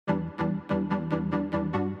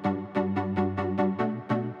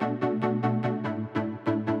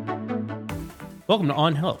Welcome to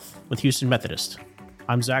On Health with Houston Methodist.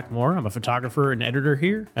 I'm Zach Moore. I'm a photographer and editor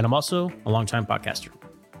here, and I'm also a longtime podcaster.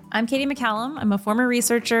 I'm Katie McCallum. I'm a former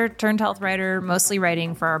researcher turned health writer, mostly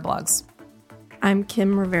writing for our blogs. I'm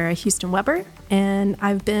Kim Rivera Houston Weber, and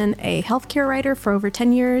I've been a healthcare writer for over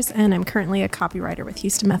 10 years, and I'm currently a copywriter with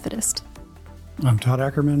Houston Methodist. I'm Todd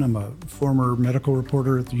Ackerman. I'm a former medical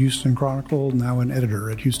reporter at the Houston Chronicle, now an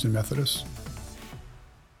editor at Houston Methodist.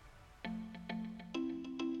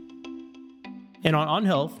 And on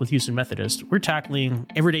Health with Houston Methodist, we're tackling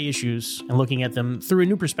everyday issues and looking at them through a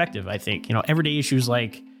new perspective, I think. Everyday issues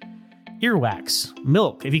like earwax,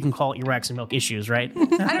 milk, if you can call earwax and milk issues, right?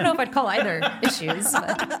 I don't know if I'd call either issues.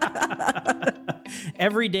 But.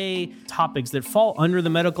 Everyday topics that fall under the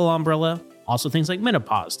medical umbrella. Also things like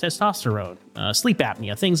menopause, testosterone, sleep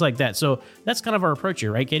apnea, things like that. So that's kind of our approach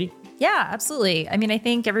here, right, Katie? Yeah, absolutely. I mean, I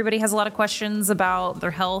think everybody has a lot of questions about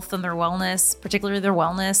their health and their wellness, particularly their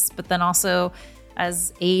wellness, but then also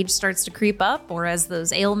as age starts to creep up or as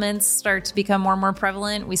those ailments start to become more and more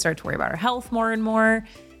prevalent, we start to worry about our health more and more.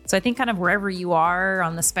 So I think kind of wherever you are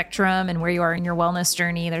on the spectrum and where you are in your wellness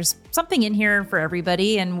journey, there's something in here for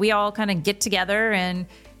everybody. And we all kind of get together and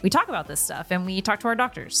we talk about this stuff and we talk to our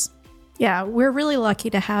doctors. Yeah, we're really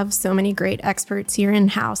lucky to have so many great experts here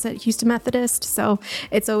in-house at Houston Methodist. So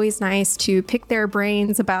it's always nice to pick their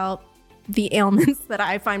brains about the ailments that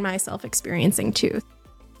I find myself experiencing too.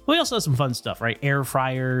 We also have some fun stuff, right? Air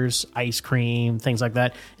fryers, ice cream, things like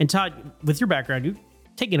that. And Todd, with your background, you're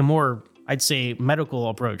taking a more, I'd say, medical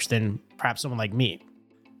approach than perhaps someone like me.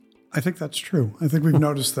 I think that's true. I think we've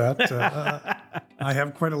noticed that. I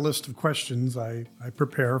have quite a list of questions I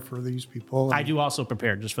prepare for these people. I do also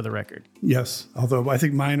prepare, just for the record. Yes, although I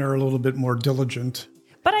think mine are a little bit more diligent.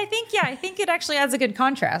 But I think it actually adds a good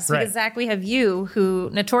contrast because, right. Zach, we have you who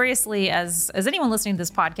notoriously, as anyone listening to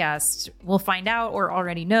this podcast will find out or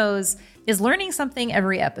already knows, is learning something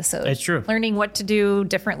every episode. It's true. Learning what to do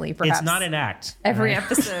differently, perhaps. It's not an act. Every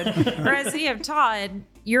episode. Whereas you have Todd,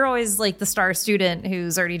 you're always like the star student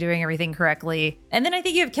who's already doing everything correctly. And then I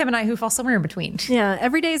think you have Kim and I who fall somewhere in between. Yeah,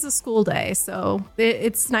 every day is a school day. So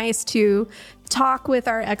it's nice to talk with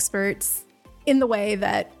our experts in the way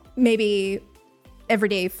that maybe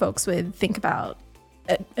everyday folks would think about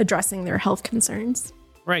addressing their health concerns.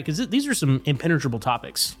 Right, because these are some impenetrable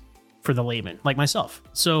topics for the layman, like myself.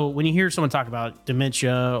 So when you hear someone talk about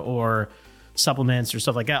dementia or supplements or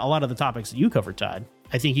stuff like that, a lot of the topics that you cover, Todd,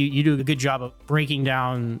 I think you do a good job of breaking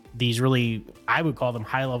down these really, I would call them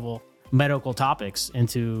high-level medical topics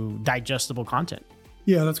into digestible content.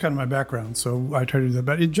 Yeah, that's kind of my background. So I try to do that.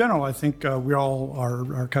 But in general, I think we all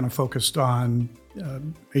are kind of focused on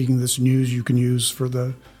making this news you can use for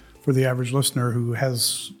the average listener who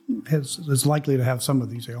is likely to have some of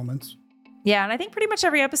these ailments. Yeah, and I think pretty much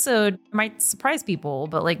every episode might surprise people,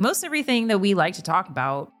 but like most everything that we like to talk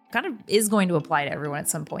about kind of is going to apply to everyone at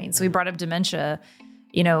some point. So we brought up dementia.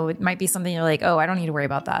 It might be something you're like, oh, I don't need to worry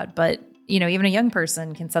about that. But, even a young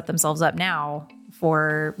person can set themselves up now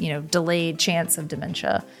for, delayed chance of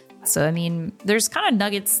dementia. So, I mean, there's kind of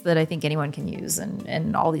nuggets that I think anyone can use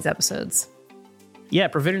in all these episodes. Yeah,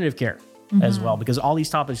 preventative care as well, because all these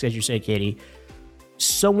topics, as you say, Katie,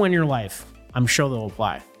 someone in your life, I'm sure they'll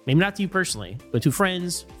apply. Maybe not to you personally, but to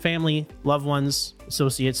friends, family, loved ones,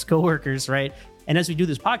 associates, coworkers, right? And as we do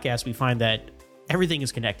this podcast, we find that everything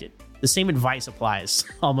is connected. The same advice applies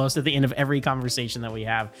almost at the end of every conversation that we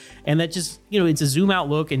have. And that just, it's a zoom out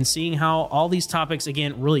look and seeing how all these topics,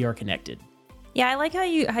 again, really are connected. Yeah, I like how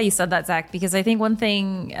you said that, Zach, because I think one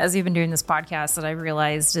thing as we've been doing this podcast that I've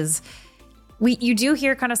realized is you do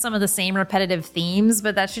hear kind of some of the same repetitive themes,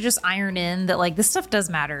 but that should just iron in that like this stuff does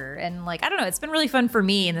matter. And like, I don't know, it's been really fun for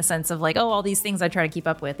me in the sense of like, oh, all these things I try to keep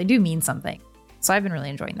up with, they do mean something. So I've been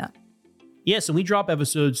really enjoying that. Yes, and we drop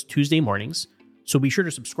episodes Tuesday mornings, so be sure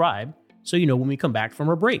to subscribe so you know when we come back from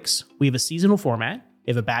our breaks. We have a seasonal format.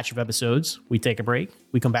 We have a batch of episodes. We take a break.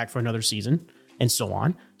 We come back for another season, and so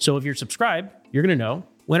on. So if you're subscribed, you're going to know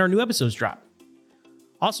when our new episodes drop.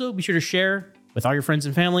 Also, be sure to share with all your friends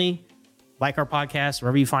and family. Like our podcast,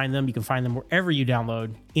 wherever you find them. You can find them wherever you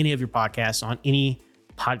download any of your podcasts on any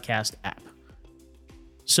podcast app.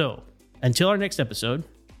 So, until our next episode,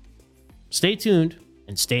 stay tuned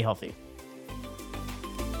and stay healthy.